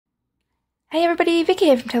Hey everybody, Vicky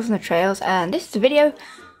here from Tales on the Trails, and this is a video.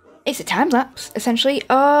 It's a time lapse, essentially,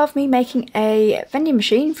 of me making a vending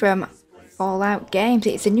machine from Fallout games.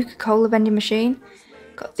 It's a Nuka-Cola vending machine.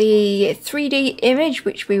 Got the 3D image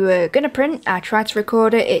which we were gonna print. I tried to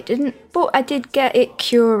record it, it didn't, but I did get it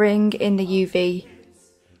curing in the UV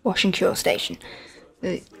wash and cure station.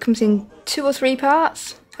 It comes in 2 or 3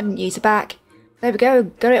 parts. I didn't use the back. There we go,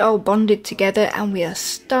 got it all bonded together and we are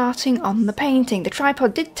starting on the painting. The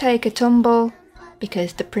tripod did take a tumble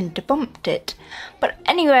because the printer bumped it. But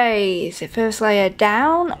anyways, the first layer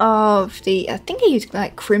down of the, I think I used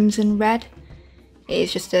like crimson red.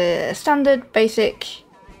 It's just a standard, basic,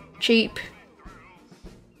 cheap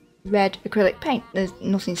red acrylic paint. There's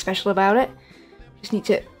nothing special about it. Just need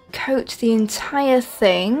to coat the entire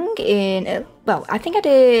thing in, well, I think I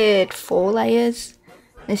did 4 layers.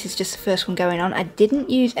 This is just the first one going on. I didn't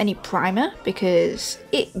use any primer because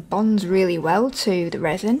it bonds really well to the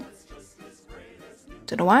resin.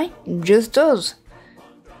 Don't know why, it just does.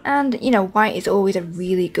 And you know, white is always a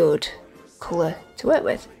really good colour to work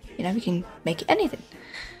with. You know, we can make it anything.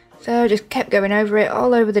 So I just kept going over it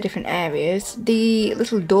all over the different areas. The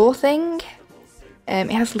little door thing,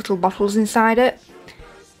 it has little bottles inside it.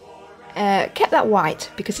 Kept that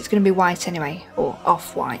white because it's going to be white anyway, or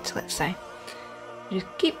off-white, let's say. Just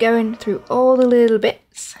keep going through all the little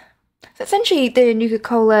bits. So essentially the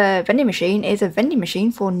Nuka-Cola vending machine is a vending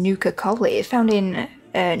machine for Nuka-Cola. It's found in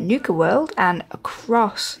Nuka World and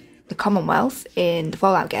across the Commonwealth in the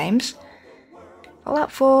Fallout games.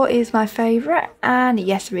 Fallout 4 is my favourite, and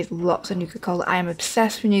yes, there is lots of Nuka-Cola. I am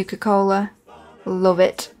obsessed with Nuka-Cola. Love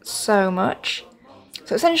it so much.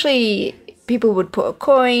 So essentially people would put a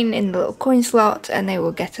coin in the little coin slot and they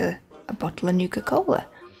will get a bottle of Nuka-Cola.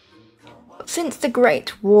 Since the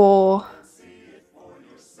Great War,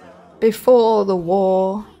 before the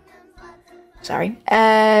war, sorry,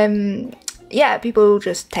 yeah, people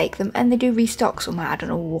just take them and they do restock somewhere. I don't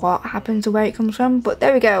know what happens or where it comes from, but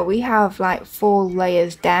there we go. We have like 4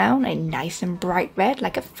 layers down, a nice and bright red,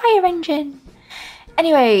 like a fire engine.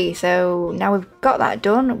 Anyway, so now we've got that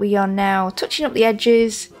done, we are now touching up the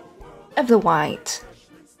edges of the white.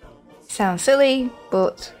 Sounds silly,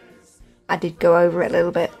 but I did go over it a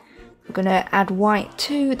little bit. We're going to add white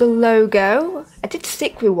to the logo. I did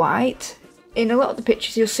stick with white. In a lot of the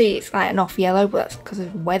pictures you'll see it's like an off yellow, but that's because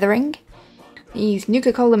of weathering. These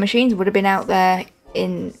Nuka-Cola machines would have been out there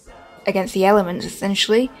against the elements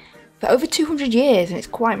essentially for over 200 years, and it's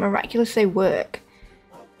quite miraculous they work.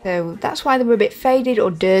 So that's why they were a bit faded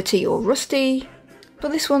or dirty or rusty.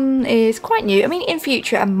 But this one is quite new. I mean, in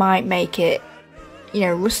future I might make it, you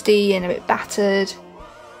know, rusty and a bit battered.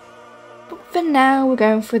 For now, we're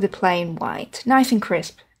going for the plain white. Nice and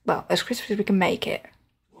crisp. Well, as crisp as we can make it.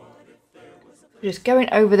 Just going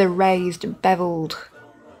over the raised, beveled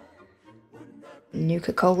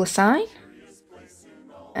Nuka-Cola sign.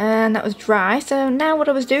 And that was dry. So now what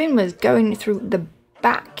I was doing was going through the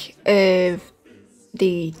back of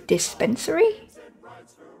the dispensary.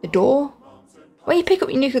 The door. Where you pick up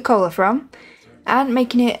your Nuka-Cola from. And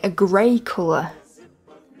making it a grey colour.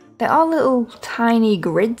 There are little tiny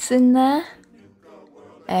grids in there.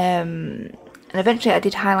 And eventually I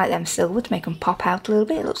did highlight them silver to make them pop out a little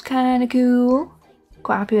bit. It looks kind of cool.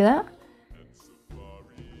 Quite happy with that.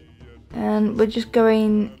 And we're just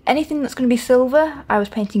going, anything that's going to be silver, I was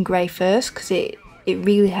painting grey first because it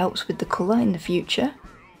really helps with the colour in the future.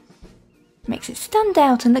 Makes it stand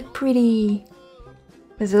out and look pretty.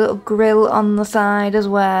 There's a little grill on the side as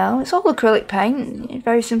well. It's all acrylic paint. It's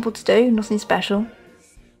very simple to do, nothing special.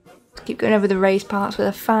 Just keep going over the raised parts with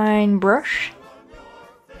a fine brush.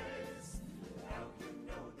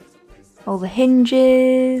 All the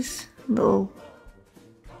hinges, little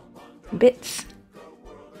bits.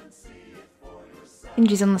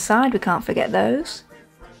 Hinges on the side, we can't forget those.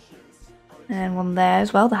 And one there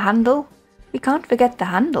as well, the handle. We can't forget the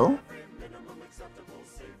handle.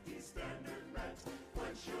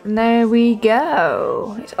 And there we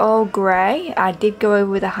go. It's all grey. I did go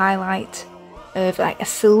over with a highlight of like a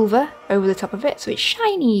silver over the top of it, so it's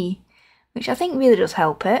shiny, which I think really does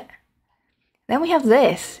help it. Then we have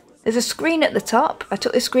this. There's a screen at the top. I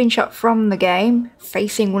took this screenshot from the game,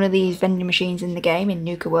 facing one of these vending machines in the game in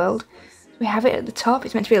Nuka World. We have it at the top.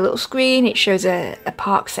 It's meant to be a little screen. It shows a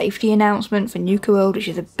park safety announcement for Nuka World, which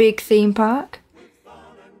is a big theme park.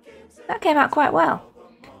 That came out quite well.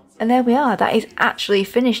 And there we are. That is actually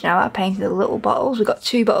finished now. I painted the little bottles. We've got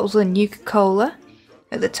 2 bottles of Nuka-Cola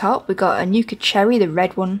at the top. We've got a Nuka Cherry, the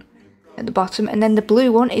red one, at the bottom. And then the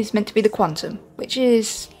blue one is meant to be the Quantum, which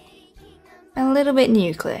is a little bit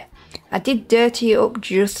nuclear. I did dirty it up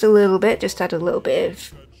just a little bit, just add a little bit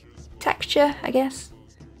of texture, I guess.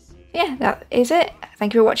 Yeah, that is it.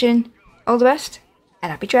 Thank you for watching. All the best,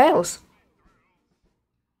 and happy trails.